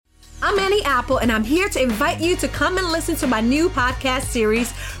I'm Annie Apple, and I'm here to invite you to come and listen to my new podcast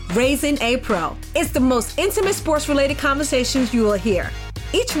series, Raising a Pro. It's the most intimate sports-related conversations you will hear.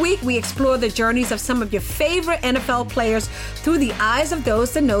 Each week, we explore the journeys of some of your favorite NFL players through the eyes of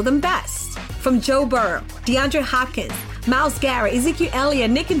those that know them best. From Joe Burrow, DeAndre Hopkins, Myles Garrett, Ezekiel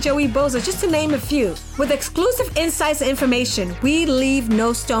Elliott, Nick and Joey Bosa, just to name a few. With exclusive insights and information, we leave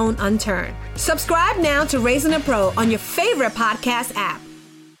no stone unturned. Subscribe now to Raising a Pro on your favorite podcast app.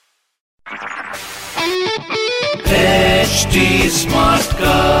 HT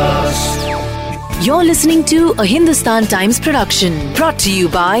Smartcast. You're listening to a Hindustan Times production brought to you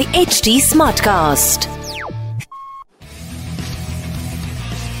by HT Smartcast.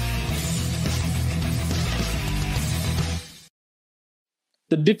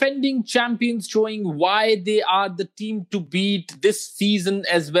 The defending champions showing why they are the team to beat this season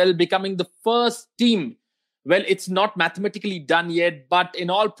as well, becoming the first team. Well, it's not mathematically done yet, but in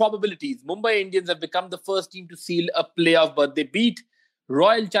all probabilities, Mumbai Indians have become the first team to seal a playoff berth. They beat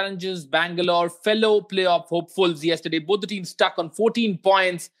Royal Challengers Bangalore, fellow playoff hopefuls yesterday. Both the teams stuck on 14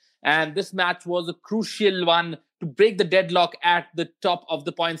 points, and this match was a crucial one to break the deadlock at the top of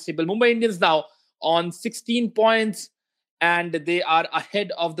the points table. Mumbai Indians now on 16 points, and they are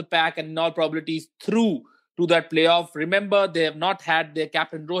ahead of the pack and in all probabilities through to that playoff. Remember, they have not had their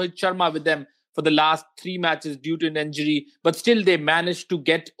captain Rohit Sharma with them for the last 3 matches due to an injury, but still they managed to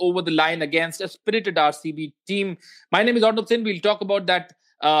get over the line against a spirited RCB team. My name is Arnab Singh. We'll talk about that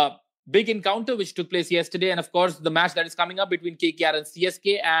big encounter which took place yesterday, and of course the match that is coming up between KKR and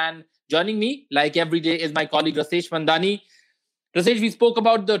CSK. And joining me, like every day, is my colleague Rasesh Mandani. Rasesh, we spoke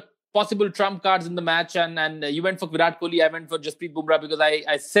about the possible trump cards in the match, and you went for Virat Kohli, I went for Jasprit Bumrah, because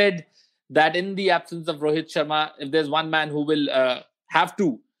I said that in the absence of Rohit Sharma, if there's one man who will have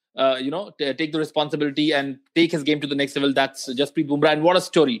to take the responsibility and take his game to the next level, that's Jasprit Bumrah. And what a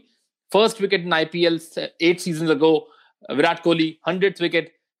story. First wicket in IPL 8 seasons ago, Virat Kohli, 100th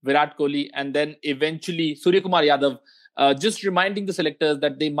wicket, Virat Kohli, and then eventually Suryakumar Yadav, just reminding the selectors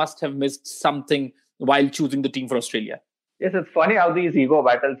that they must have missed something while choosing the team for Australia. Yes, it's funny how these ego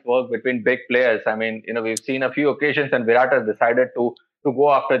battles work between big players. I mean, we've seen a few occasions and Virat has decided to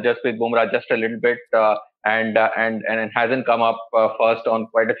go after Jasprit Bumrah just a little bit and it hasn't come up first on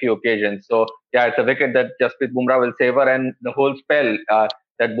quite a few occasions. So, yeah, it's a wicket that Jasprit Bumrah will savor, and the whole spell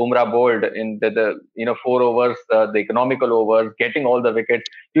that Bumrah bowled in the 4 overs, the economical overs, getting all the wickets,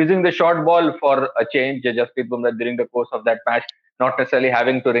 using the short ball for a change, Jasprit Bumrah during the course of that match, not necessarily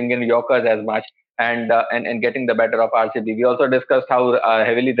having to ring in Yorkers as much, and getting the better of RCB. We also discussed how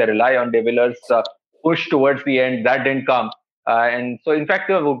heavily they rely on De Villiers' push towards the end. That didn't come. And so, in fact,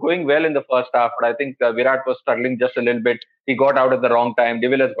 they were going well in the first half, but I think Virat was struggling just a little bit. He got out at the wrong time. De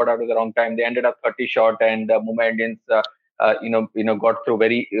Villiers got out at the wrong time. They ended up 30 short, and Mumbai Indians, got through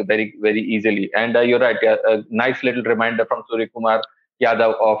very, very, very easily. And you're right, a nice little reminder from Suryakumar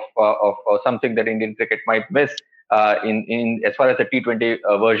Yadav of something that Indian cricket might miss in as far as the T20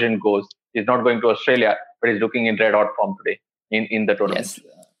 version goes. He's not going to Australia, but he's looking in red hot form today in the tournament.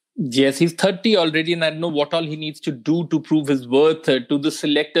 Yes, he's 30 already, and I don't know what all he needs to do to prove his worth to the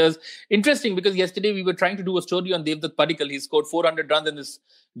selectors. Interesting, because yesterday we were trying to do a story on Devdutt Padikkal. He scored 400 runs in his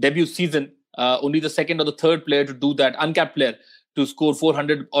debut season. Only the second or the third player to do that, uncapped player, to score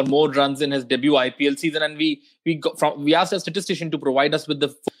 400 or more runs in his debut IPL season. And we asked a statistician to provide us with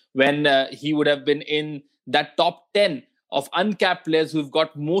when he would have been in that top 10 of uncapped players who've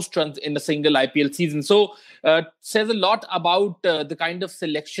got most runs in a single IPL season. So says a lot about the kind of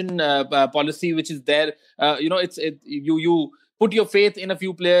selection policy which is there. You put your faith in a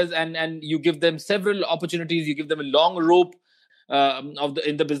few players and you give them several opportunities. You give them a long rope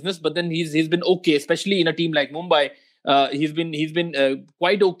in the business. But then he's been okay, especially in a team like Mumbai. He's been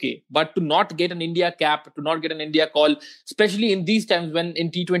quite okay. But to not get an India cap, to not get an India call, especially in these times when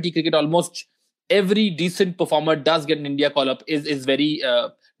in T20 cricket almost every decent performer does get an India call-up, is very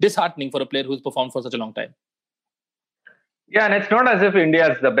disheartening for a player who's performed for such a long time. Yeah, and it's not as if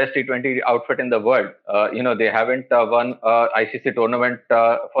India is the best T20 outfit in the world. They haven't won ICC tournament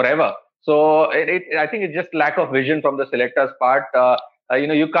forever. So I think it's just lack of vision from the selectors' part.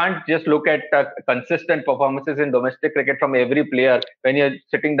 You can't just look at consistent performances in domestic cricket from every player when you're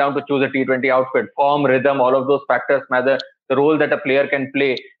sitting down to choose a T20 outfit. Form, rhythm, all of those factors matter. The role that a player can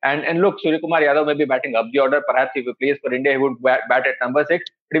play. And look, Suryakumar Yadav may be batting up the order. Perhaps if he plays for India, he would bat at number 6.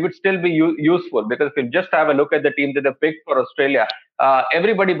 But he would still be useful, because if you just have a look at the team that they picked for Australia,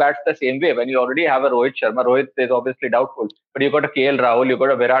 everybody bats the same way. When you already have a Rohit Sharma, Rohit is obviously doubtful, but you've got a KL Rahul, you've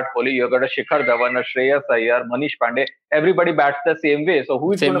got a Virat Kohli, you've got a Shikhar Dhawan, a Shreyas Iyer, Manish Pandey. Everybody bats the same way. So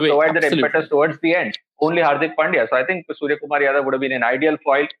who is going to provide that impetus towards the end? Only Hardik Pandya. So I think Suryakumar Yadav would have been an ideal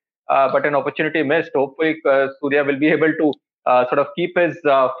foil. but an opportunity missed. Hopefully, Surya will be able to sort of keep his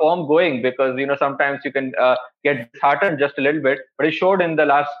form going, because sometimes you can get disheartened just a little bit. But he showed in the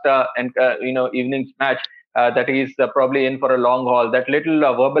last evening's match that he's probably in for a long haul. That little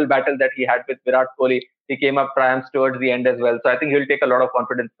verbal battle that he had with Virat Kohli, he came up triumphs towards the end as well. So I think he'll take a lot of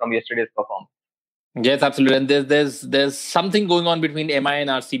confidence from yesterday's performance. Yes, absolutely. And there's something going on between MI and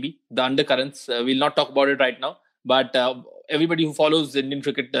RCB, the undercurrents. We'll not talk about it right now, but everybody who follows Indian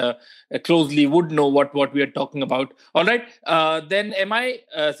cricket closely would know what we are talking about. All right. Then MI,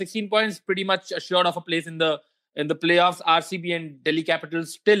 16 points, pretty much assured of a place in the playoffs. RCB and Delhi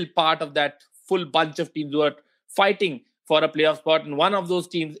Capitals still part of that full bunch of teams who are fighting for a playoff spot. And one of those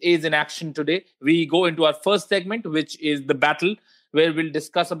teams is in action today. We go into our first segment, which is the battle, where we'll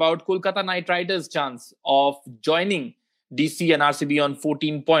discuss about Kolkata Knight Riders' chance of joining DC and RCB on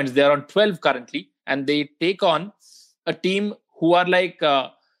 14 points. They are on 12 currently, and they take on a team who are like,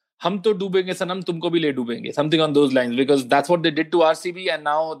 hum to doobenge sanam, tumko bhi le doobenge. Something on those lines, because that's what they did to RCB, and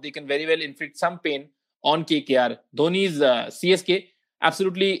now they can very well inflict some pain on KKR. Dhoni's CSK,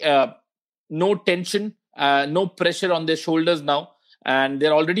 absolutely no tension, no pressure on their shoulders now. And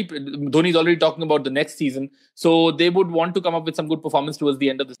Dhoni's already talking about the next season. So they would want to come up with some good performance towards the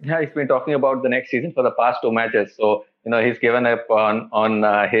end of the season. Yeah, he's been talking about the next season for the past 2 matches. So, he's given up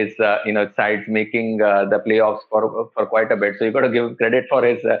on his, sides making the playoffs for quite a bit. So you've got to give credit for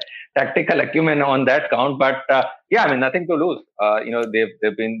his tactical acumen on that count. But nothing to lose.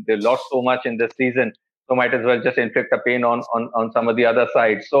 They've lost so much in this season. So might as well just inflict a pain on some of the other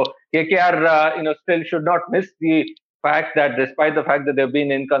sides. So KKR, still should not miss the fact that despite the fact that they've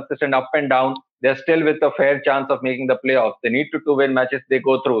been inconsistent up and down, they're still with a fair chance of making the playoffs. They need to win matches they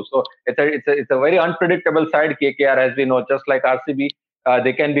go through. So it's a very unpredictable side, KKR, as we know, just like RCB.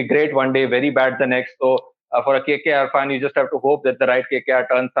 They can be great one day, very bad the next. So for a KKR fan, you just have to hope that the right KKR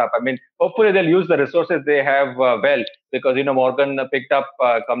turns up. Hopefully they'll use the resources they have well, because, Morgan picked up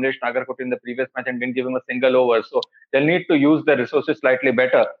Kamlesh Nagarkot in the previous match and didn't give him a single over. So they'll need to use the resources slightly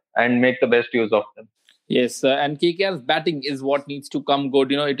better and make the best use of them. Yes, and KKR's batting is what needs to come good.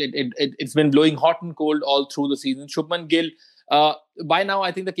 It's been blowing hot and cold all through the season. Shubman Gill, by now,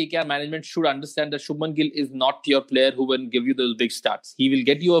 I think the KKR management should understand that Shubman Gill is not your player who will give you those big starts. He will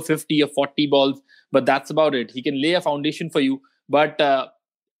get you a 50 or 40 balls, but that's about it. He can lay a foundation for you, but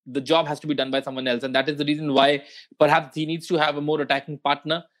the job has to be done by someone else. And that is the reason why perhaps he needs to have a more attacking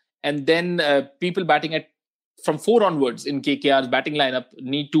partner. And then people batting at from 4 onwards in KKR's batting lineup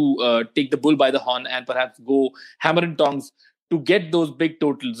need to take the bull by the horn and perhaps go hammer and tongs to get those big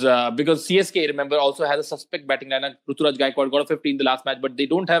totals. Because CSK, remember, also has a suspect batting lineup. Ruturaj Gaikwad got a 50 in the last match, but they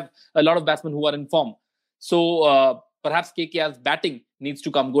don't have a lot of batsmen who are in form. So perhaps KKR's batting needs to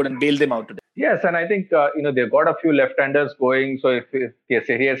come good and bail them out today. Yes, and I think, they've got a few left-handers going. So if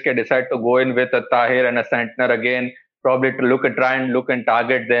CSK decide to go in with a Tahir and a Santner again, probably to try and look and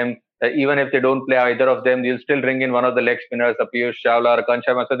target them. Even if they don't play either of them, you'll still ring in one of the leg spinners, a Piyush Chawla or Kanch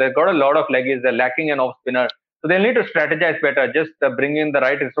Sharma. So they've got a lot of leggies. They're lacking an off spinner. So they'll need to strategize better. Just bring in the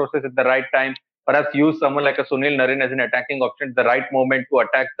right resources at the right time. Perhaps use someone like a Sunil Narine as an attacking option at the right moment to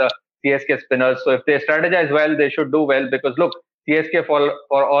attack the CSK spinners. So if they strategize well, they should do well. Because look, CSK, for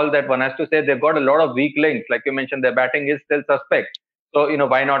all that one has to say, they've got a lot of weak links. Like you mentioned, their batting is still suspect. So,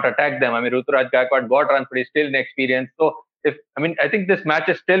 why not attack them? Ruturaj Gaikwad got runs, but he's still inexperienced. So, I think this match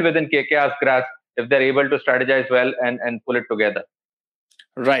is still within KKR's grasp if they're able to strategize well and pull it together.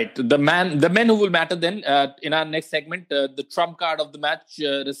 Right. The men who will matter then in our next segment, the trump card of the match,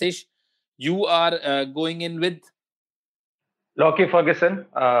 Rasesh, you are going in with Lockie Ferguson.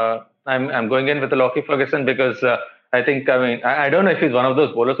 I'm going in with the Lockie Ferguson because I think, I don't know if he's one of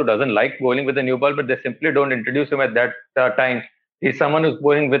those bowlers who doesn't like bowling with a new ball, but they simply don't introduce him at that time. He's someone who's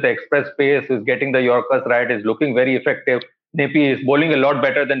bowling with express pace, who's getting the Yorkers right, is looking very effective. Napi is bowling a lot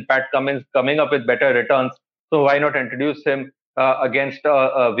better than Pat Cummins, coming up with better returns. So why not introduce him against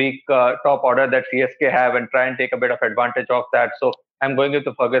a weak top order that CSK have and try and take a bit of advantage of that? So I'm going with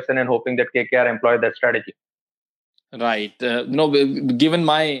the Ferguson and hoping that KKR employ that strategy. Right. Given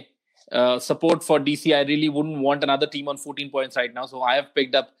my support for DC, I really wouldn't want another team on 14 points right now. So I have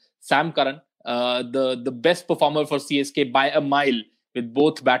picked up Sam Curran, the best performer for CSK by a mile with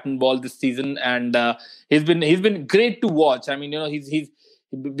both bat and ball this season, and he's been great to watch. He's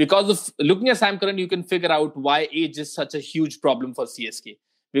because of looking at Sam Curran, you can figure out why age is such a huge problem for CSK.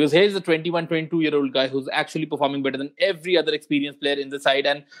 Because here's a 21, 22-year-old guy who's actually performing better than every other experienced player in the side,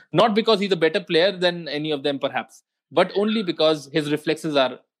 and not because he's a better player than any of them perhaps, but only because his reflexes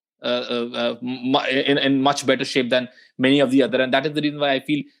are in much better shape than many of the other. And that is the reason why I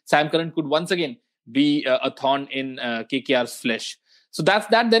feel Sam Curran could once again be a thorn in KKR's flesh. So that's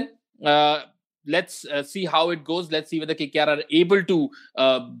that then. Let's see how it goes. Let's see whether KKR are able to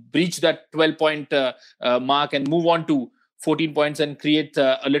breach that 12-point mark and move on to 14 points and create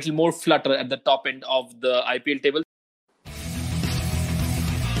a little more flutter at the top end of the IPL table.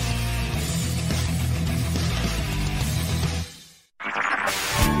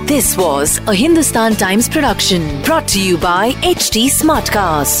 This was a Hindustan Times production brought to you by HT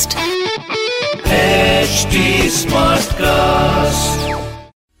Smartcast. HT Smartcast.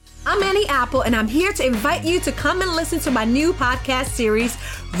 I'm Annie Apple, and I'm here to invite you to come and listen to my new podcast series,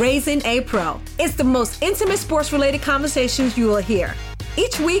 Raising a Pro. It's the most intimate sports-related conversations you will hear.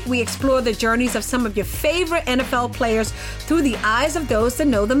 Each week, we explore the journeys of some of your favorite NFL players through the eyes of those that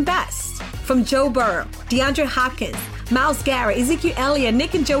know them best. From Joe Burrow, DeAndre Hopkins, Myles Garrett, Ezekiel Elliott,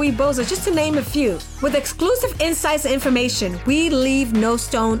 Nick and Joey Bosa, just to name a few. With exclusive insights and information, we leave no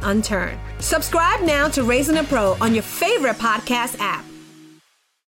stone unturned. Subscribe now to Raising a Pro on your favorite podcast app.